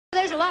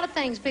There's a lot of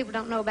things people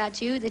don't know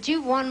about you, that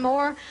you've won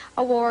more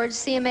awards,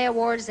 CMA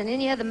awards, than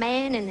any other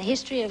man in the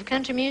history of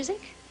country music.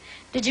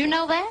 Did you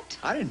know that?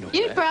 I didn't know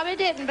you that. You probably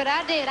didn't, but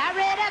I did. I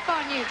read up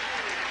on you.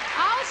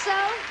 Also,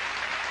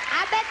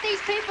 I bet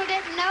these people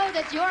didn't know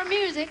that your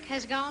music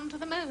has gone to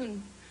the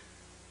moon.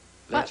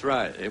 That's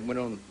right. It went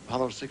on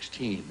Apollo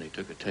 16. They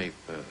took a tape.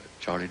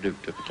 Charlie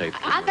Duke took a tape.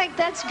 I think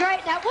that's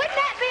great. Now, wouldn't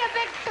that be a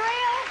big thrill?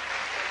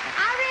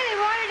 I really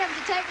wanted them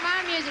to take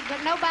my music,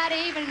 but nobody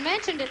even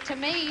mentioned it to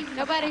me.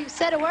 Nobody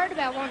said a word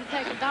about wanting to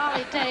take a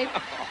Dolly tape.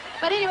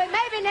 But anyway,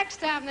 maybe next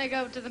time they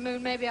go to the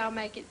moon, maybe I'll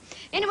make it.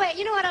 Anyway,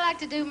 you know what I like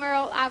to do,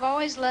 Merle? I've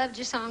always loved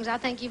your songs. I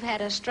think you've had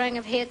a string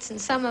of hits and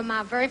some of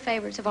my very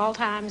favorites of all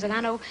times. And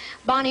I know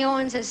Bonnie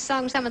Owens has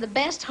sung some of the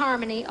best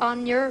harmony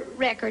on your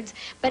records.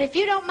 But if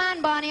you don't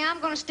mind, Bonnie, I'm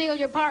going to steal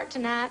your part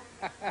tonight.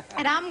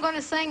 And I'm going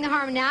to sing the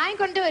harmony. Now, I ain't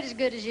going to do it as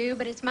good as you,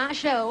 but it's my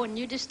show, and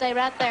you just stay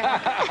right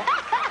there.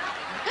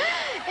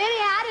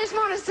 Anyhow, I just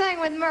want to sing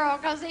with Merle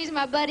because he's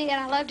my buddy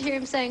and I love to hear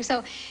him sing.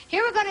 So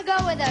here we're going to go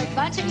with a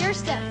bunch of your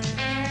stuff.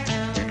 Yeah,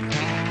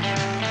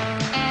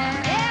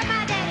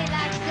 my daddy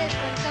likes this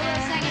one, so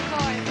we'll sing it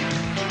for him.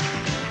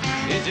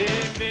 It's a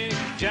big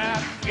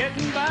job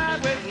getting by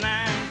with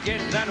 9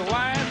 kids and a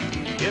wife.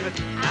 If it,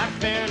 I've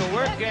been a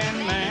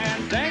working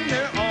man, dang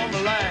near all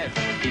my life.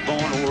 Keep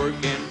on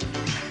working.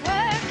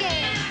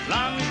 Working.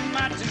 Long as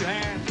my 2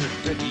 hands are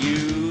good to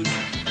use.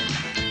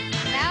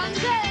 Sounds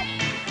good.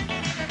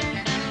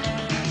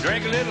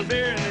 Drink a little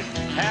beer in the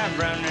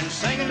tavern and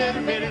sing a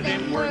little bit of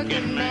them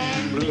working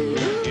man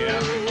blues. Yeah,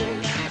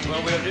 that's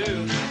what we'll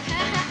do.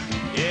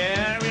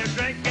 Yeah, we'll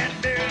drink that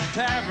beer in the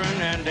tavern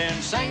and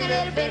then sing a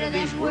little bit of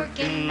these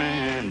working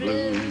man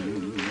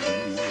blues.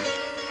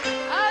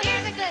 Oh,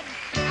 here's a good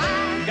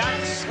one.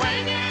 Got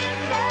swinging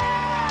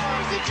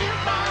doors at your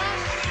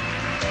boss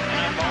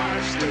and a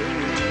bar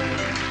stool.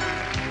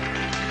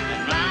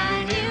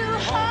 My new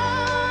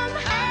home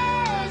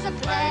has a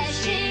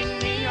flashing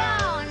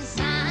neon sign.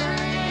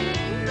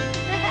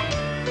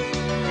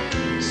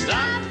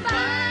 Stop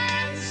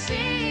by and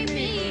see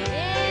me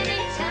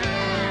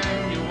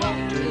anytime you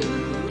want to.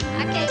 I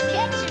can't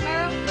catch you,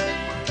 Merle,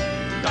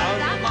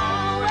 but I'm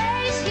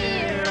always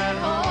here at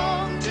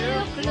home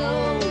till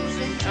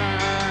closing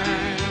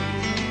time.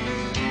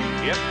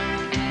 Yep.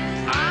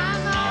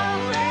 I'm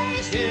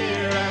always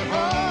here at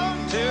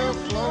home till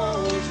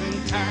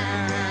closing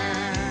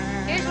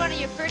time. Here's one of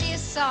your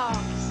prettiest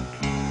songs.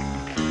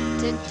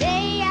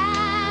 Today I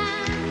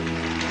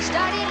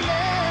started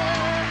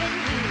loving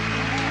you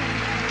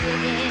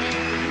again.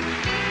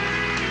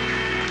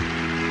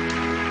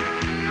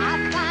 I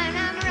find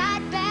I'm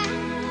right back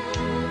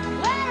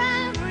where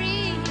I've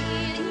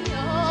really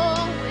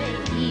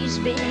always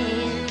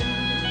been.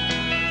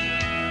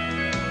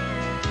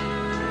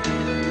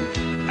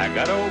 I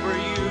got over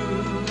you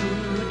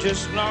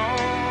just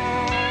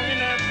long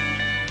enough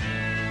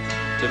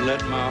to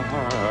let my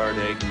heart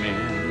ache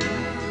mend.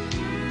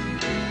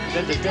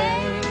 Then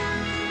today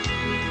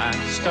I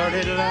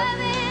started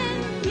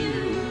loving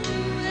you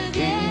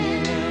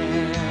again.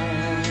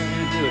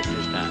 do it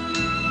this time.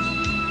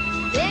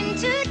 Then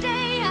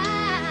today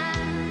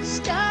I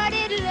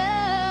started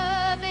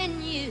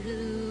loving you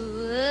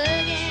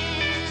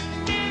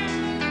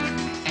again.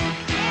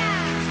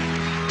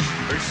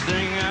 Yeah. First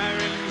thing I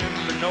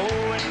remember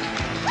knowing,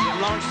 the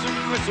lonesome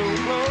whistle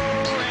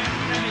blowing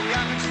and a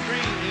young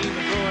stream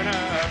going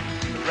up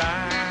the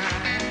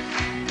ride.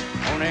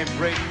 On a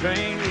freight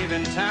train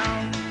leaving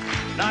town,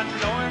 not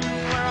knowing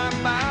where I'm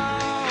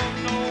bound.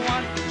 No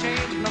one could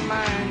change my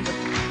mind, but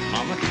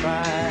Mama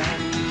tried.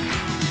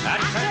 I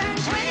turned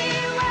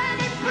 21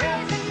 in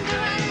prison,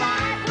 doing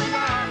life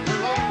without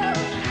parole.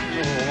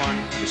 no one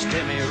could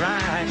steer me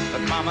right,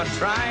 but Mama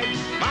tried.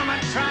 Mama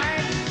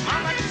tried.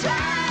 Mama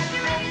tried to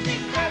raise me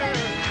better.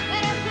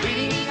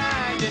 Beating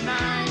I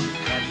denied.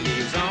 That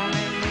leaves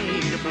only me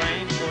to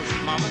blame, 'cause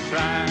Mama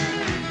tried.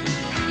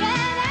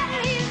 Yeah, that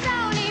leaves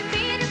only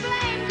me to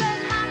blame,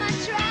 'cause Mama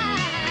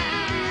tried.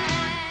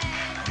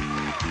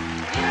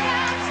 You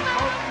got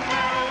smoke.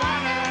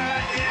 Marijuana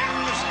in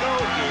the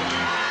Skokie.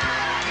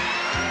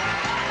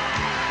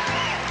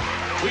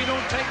 We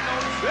don't take no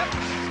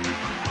trips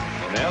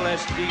on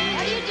LSD.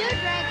 What do you do,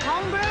 drink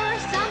homebrew or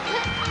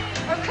something?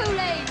 Or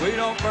Kool-Aid? We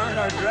don't burn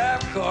our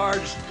draft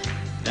cards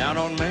down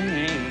on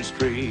Main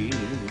Street.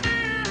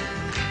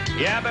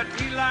 Yeah, but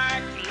we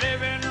like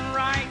living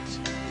right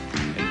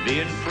and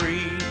being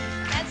free.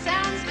 That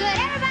sounds good.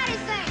 Everybody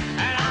sing.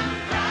 And I'm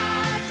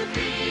proud to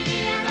be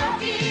an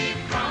Okie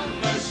from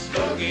the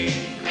Skokie.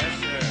 Yes,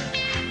 sir.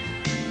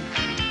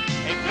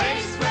 A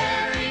place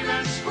where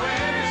even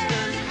squares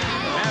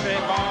have a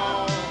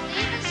ball.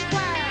 Even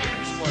square.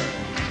 Square.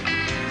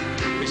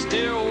 We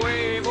still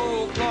wave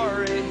Old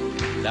Glory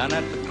down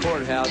at the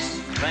courthouse.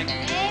 Thank the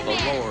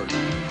Amen. Lord.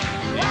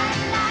 That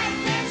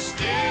life is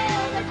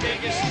still the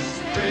biggest